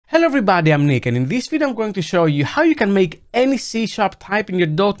Hello everybody, I'm Nick, and in this video I'm going to show you how you can make any C# type in your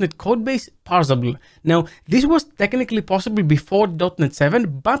 .NET codebase parsable. Now, this was technically possible before .NET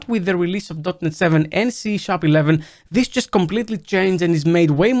 7, but with the release of .NET 7 and C# 11, this just completely changed and is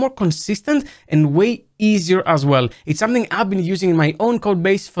made way more consistent and way easier as well. It's something I've been using in my own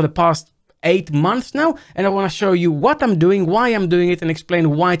codebase for the past 8 months now, and I want to show you what I'm doing, why I'm doing it, and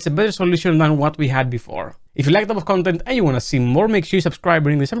explain why it's a better solution than what we had before. If you like that type of content and you want to see more, make sure you subscribe,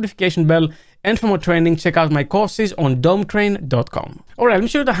 ring the notification bell, and for more training, check out my courses on dometrain.com. Alright, let me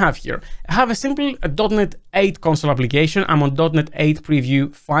show you what I have here. I have a simple .NET 8 console application. I'm on .NET 8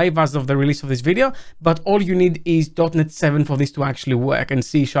 Preview 5 as of the release of this video, but all you need is .NET 7 for this to actually work, and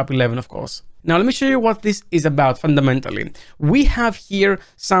C# 11 of course. Now let me show you what this is about fundamentally. We have here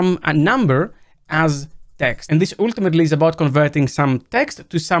a number as text, and this ultimately is about converting some text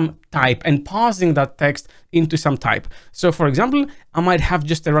to some type and parsing that text into some type. So for example, I might have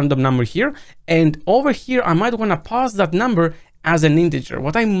just a random number here, and over here I might want to parse that number as an integer.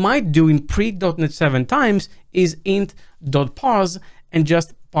 What I might do in pre.NET 7 times is int.parse and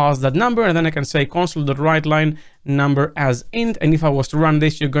just parse that number, and then I can say console.writeLine number as int, and if I was to run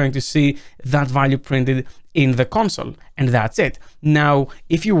this, you're going to see that value printed in the console, and that's it. Now,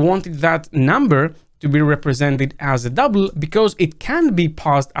 if you wanted that number to be represented as a double, because it can be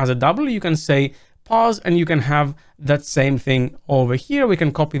parsed as a double, you can say parse, and you can have that same thing over here. We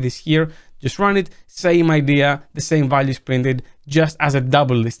can copy this here, just run it, same idea, the same values printed, just as a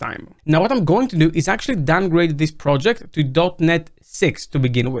double this time. Now what I'm going to do is actually downgrade this project to .NET 6 to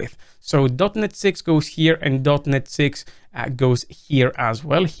begin with. So .NET 6 goes here, and .NET 6 goes here as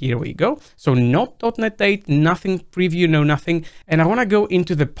well. Here we go. So not .NET 8, nothing preview, no nothing. And I want to go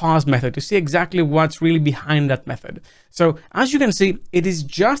into the parse method to see exactly what's really behind that method. So as you can see, it is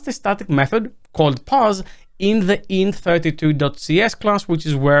just a static method called parse in the int32.cs class, which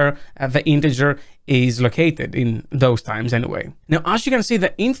is where the integer is located in those times anyway. Now, as you can see, the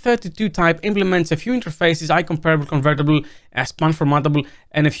int32 type implements a few interfaces, icomparable, convertible, span formattable,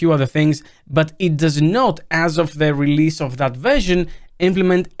 and a few other things, but it does not, as of the release of that version,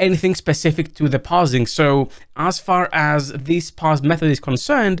 implement anything specific to the parsing. So as far as this parse method is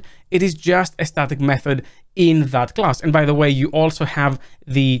concerned, it is just a static method in that class. And by the way, you also have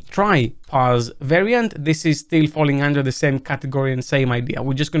the try parse variant. This is still falling under the same category and same idea.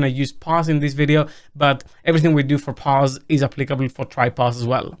 We're just going to use parse in this video, but everything we do for parse is applicable for try parse as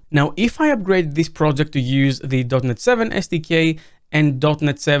well. Now, if I upgrade this project to use the .NET 7 SDK and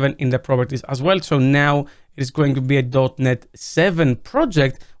 .NET 7 in the properties as well, so now it is going to be a .NET 7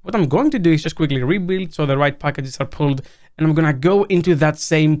 project, what I'm going to do is just quickly rebuild so the right packages are pulled, and I'm going to go into that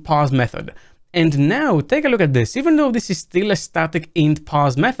same parse method. And now take a look at this. Even though this is still a static int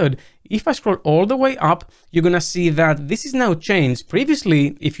parse method, if I scroll all the way up, you're going to see that this is now changed.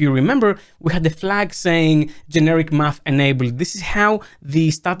 Previously, if you remember, we had the flag saying generic math enabled. This is how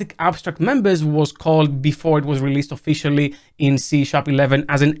the static abstract members was called before it was released officially in C# 11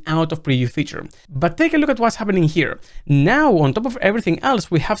 as an out of preview feature. But take a look at what's happening here. Now, on top of everything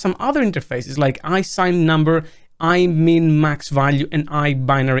else, we have some other interfaces like iSign number, iMin max value, and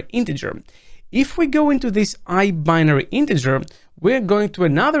iBinary integer. If we go into this iBinary integer, we're going to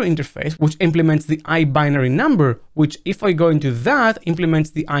another interface which implements the iBinary number, which if I go into that,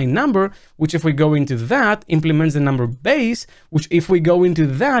 implements the iNumber, which if we go into that, implements the number base, which if we go into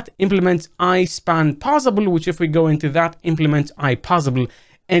that, implements iSpan parsable, which if we go into that, implements iParsable.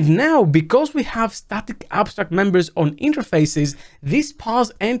 And now, because we have static abstract members on interfaces, these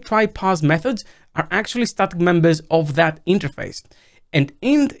parse and try parse methods are actually static members of that interface. And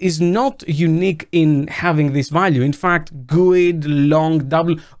int is not unique in having this value. In fact, GUID, long,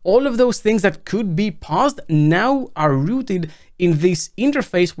 double, all of those things that could be parsed now are rooted in this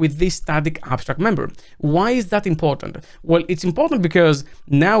interface with this static abstract member. Why is that important? Well, it's important because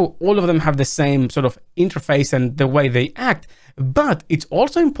now all of them have the same sort of interface and the way they act, but it's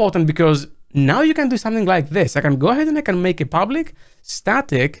also important because now you can do something like this. I can go ahead and I can make a public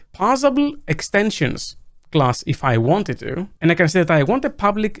static parsable extensions class if I wanted to, and I can say that I want a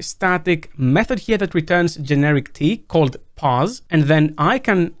public static method here that returns generic t called parse, and then I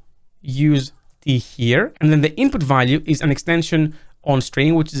can use t here, and then the input value is an extension on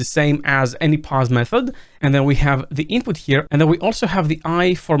string, which is the same as any parse method, and then we have the input here, and then we also have the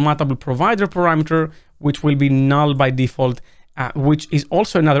iFormattable provider parameter, which will be null by default, which is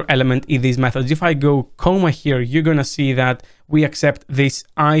also another element in these methods. If I go comma here, you're gonna see that we accept this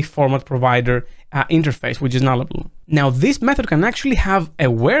iFormat provider interface, which is nullable. Now, this method can actually have a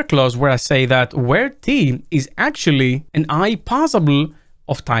where clause where I say that where t is actually an iParsable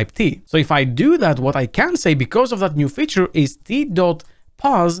of type t. So if I do that, what I can say because of that new feature is t.parse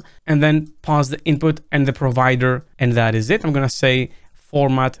parse, and then parse the input and the provider, and that is it. I'm going to say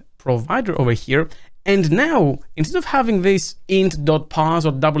format provider over here. And now, instead of having this int.parse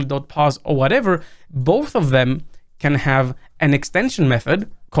or double.parse or whatever, both of them can have an extension method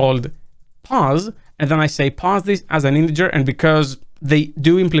called parse, and then I say parse this as an integer, and because they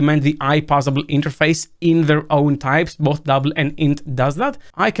do implement the iParsable interface in their own types, both double and int does that,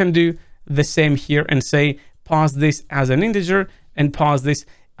 I can do the same here and say parse this as an integer and parse this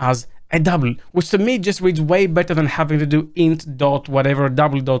as a double, which to me just reads way better than having to do int dot whatever,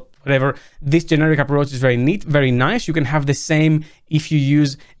 double dot whatever. This generic approach is very neat, very nice. You can have the same if you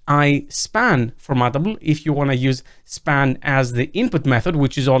use ispan formatable, if you want to use span as the input method,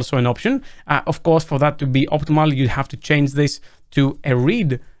 which is also an option. Of course, for that to be optimal, you have to change this to a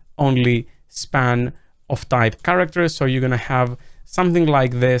read-only span of type characters. So you're going to have something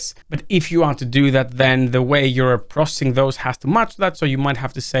like this. But if you are to do that, then the way you're processing those has to match that. So you might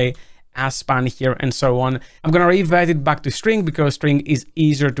have to say as span here and so on. I'm going to revert it back to string because string is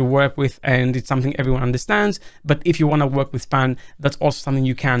easier to work with and it's something everyone understands. But if you want to work with span, that's also something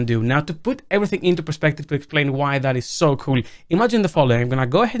you can do. Now, to put everything into perspective, to explain why that is so cool, imagine the following. I'm going to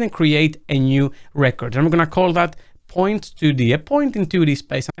go ahead and create a new record. And I'm going to call that point2d, a point in 2D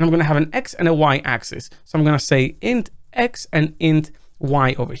space. And I'm going to have an x and a y axis. So I'm going to say int x and int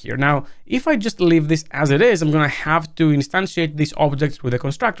y over here. Now, if I just leave this as it is, I'm going to have to instantiate these objects with a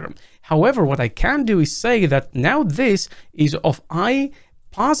constructor. However, what I can do is say that now this is of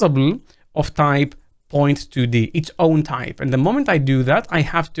iParsable of type point2d, its own type. And the moment I do that, I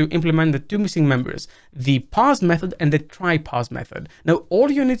have to implement the two missing members, the parse method and the try parse method. Now,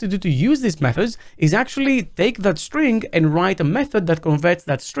 all you need to do to use these methods is actually take that string and write a method that converts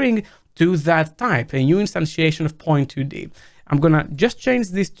that string to that type, a new instantiation of point2d. I'm going to just change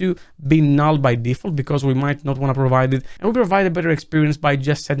this to be null by default because we might not want to provide it. And we'll provide a better experience by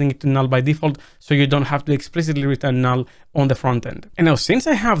just setting it to null by default so you don't have to explicitly return null on the front end. And now, since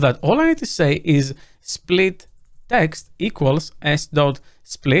I have that, all I need to say is split text equals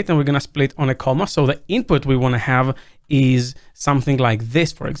s.split, and we're going to split on a comma. So the input we want to have is something like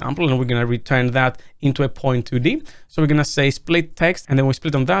this, for example, and we're going to return that into a point2d. So we're going to say split text, and then we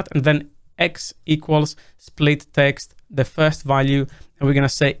split on that, and then x equals split text, the first value, and we're going to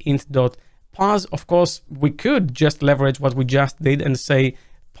say int.parse. Of course, we could just leverage what we just did and say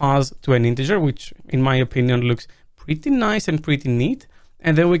parse to an integer, which in my opinion looks pretty nice and pretty neat.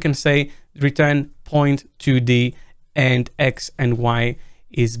 And then we can say return point2d and x and y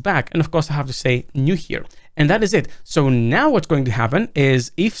is back. And of course, I have to say new here. And that is it. So now what's going to happen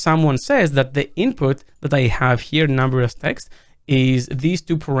is if someone says that the input that I have here, number as text, is these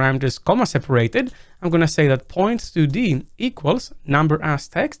two parameters comma separated, I'm going to say that point2d equals number as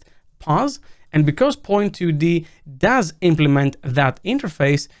text parse. And because point2d does implement that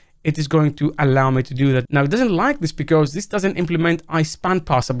interface, it is going to allow me to do that. Now, it doesn't like this because this doesn't implement ispan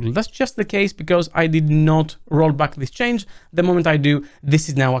parsable. That's just the case because I did not roll back this change. The moment I do, this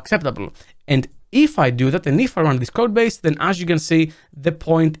is now acceptable. And if I do that, and if I run this code base, then as you can see, the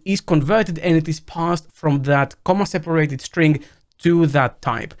point is converted and it is passed from that comma separated string to that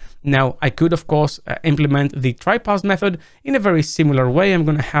type. Now, I could, of course, implement the try parse method in a very similar way. I'm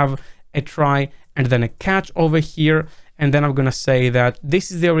going to have a try and then a catch over here. And then I'm going to say that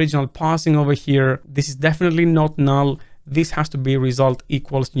this is the original parsing over here. This is definitely not null. This has to be result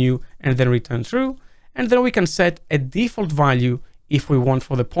equals new and then return true. And then we can set a default value if we want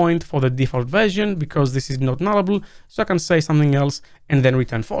for the point for the default version, because this is not nullable. So I can say something else and then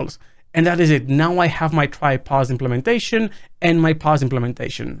return false. And that is it. Now I have my try parse implementation and my parse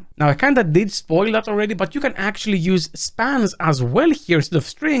implementation. Now I kind of did spoil that already, but you can actually use spans as well here instead of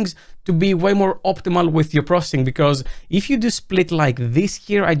strings to be way more optimal with your processing, because if you do split like this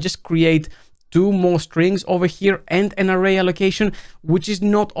here, I just create two more strings over here and an array allocation, which is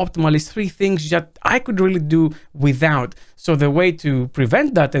not optimal. It's three things that I could really do without. So the way to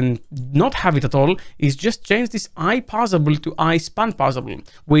prevent that and not have it at all is just change this iParsable to ispan parsable,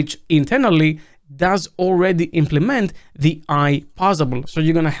 which internally does already implement the iParsable. So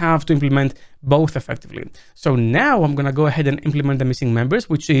you're going to have to implement both effectively. So now I'm going to go ahead and implement the missing members,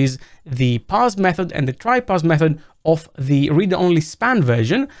 which is the parse method and the try parse method of the read-only span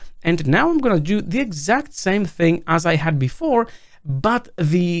version. And now I'm going to do the exact same thing as I had before, but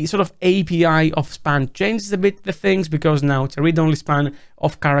the sort of API of span changes a bit the things because now it's a read-only span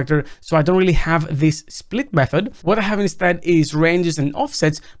of character. So I don't really have this split method. What I have instead is ranges and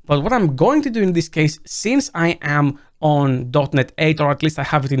offsets. But what I'm going to do in this case, since I am on .NET 8, or at least I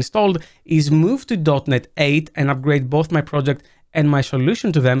have it installed, is move to .NET 8 and upgrade both my project and my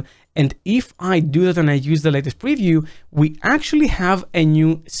solution to them. And if I do that and I use the latest preview, we actually have a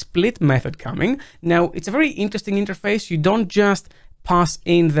new split method coming. Now, it's a very interesting interface. You don't just pass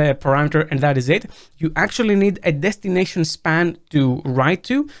in the parameter and that is it. You actually need a destination span to write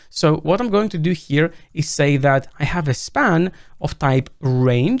to. So what I'm going to do here is say that I have a span of type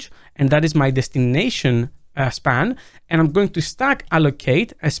range, and that is my destination span, and I'm going to stack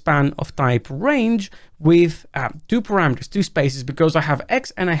allocate a span of type range with two parameters, two spaces, because I have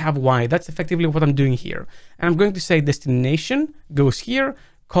X and I have Y. That's effectively what I'm doing here. And I'm going to say destination goes here,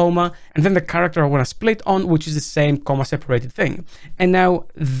 comma, and then the character I want to split on, which is the same comma separated thing. And now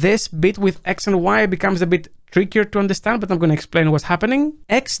this bit with X and Y becomes a bit trickier to understand, but I'm going to explain what's happening.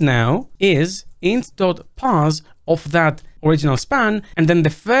 X now is int.parse of that original span, and then the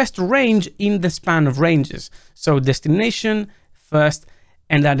first range in the span of ranges. So destination first,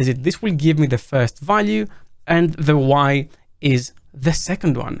 and that is it. This will give me the first value, and the Y is the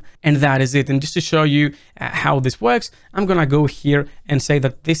second one, and that is it. And just to show you how this works, I'm gonna go here and say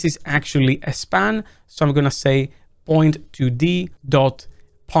that this is actually a span. So I'm gonna say point to d dot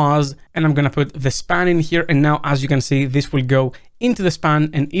parse, and I'm gonna put the span in here. And now, as you can see, this will go into the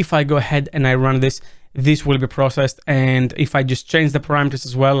span. And if I go ahead and I run this, this will be processed. And if I just change the parameters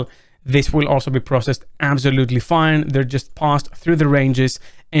as well, this will also be processed absolutely fine. They're just passed through the ranges,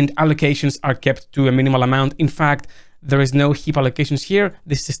 and allocations are kept to a minimal amount. In fact, there is no heap allocations here.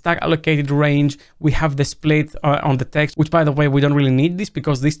 This is stack allocated range. We have the split on the text, which, by the way, we don't really need this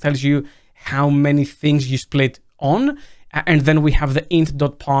because this tells you how many things you split on. And then we have the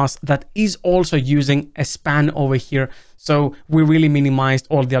int.parse that is also using a span over here. So we really minimized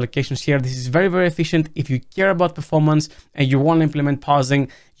all the allocations here. This is very, very efficient. If you care about performance and you want to implement parsing,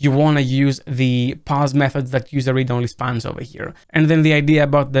 you want to use the parse methods that use the read-only spans over here. And then the idea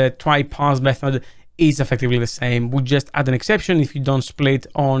about the try parse method is effectively the same. We just add an exception if you don't split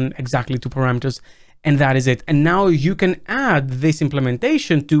on exactly two parameters, and that is it. And now you can add this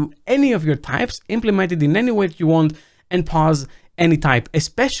implementation to any of your types, implement it in any way that you want, and parse any type,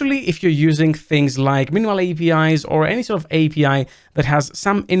 especially if you're using things like minimal APIs or any sort of API that has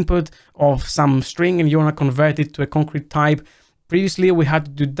some input of some string and you want to convert it to a concrete type. Previously, we had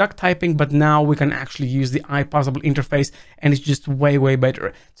to do duck typing, but now we can actually use the iParsable interface, and it's just way, way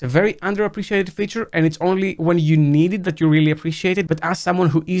better. It's a very underappreciated feature, and it's only when you need it that you really appreciate it. But as someone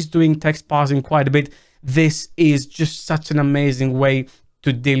who is doing text parsing quite a bit, this is just such an amazing way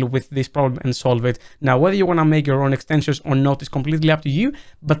to deal with this problem and solve it. Now, whether you want to make your own extensions or not is completely up to you,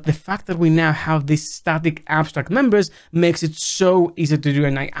 but the fact that we now have these static abstract members makes it so easy to do,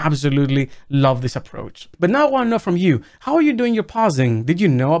 and I absolutely love this approach. But now I want to know from you, how are you doing your parsing? Did you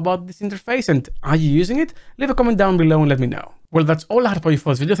know about this interface, and are you using it? Leave a comment down below and let me know. Well, that's all I had for you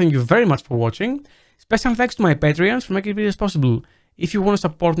for this video. Thank you very much for watching. Special thanks to my Patreons for making videos possible. If you want to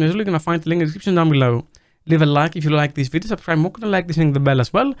support me, you're going to find the link in the description down below. Leave a like if you like this video, subscribe, more, like this, ring the bell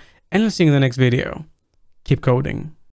as well, and I'll see you in the next video. Keep coding.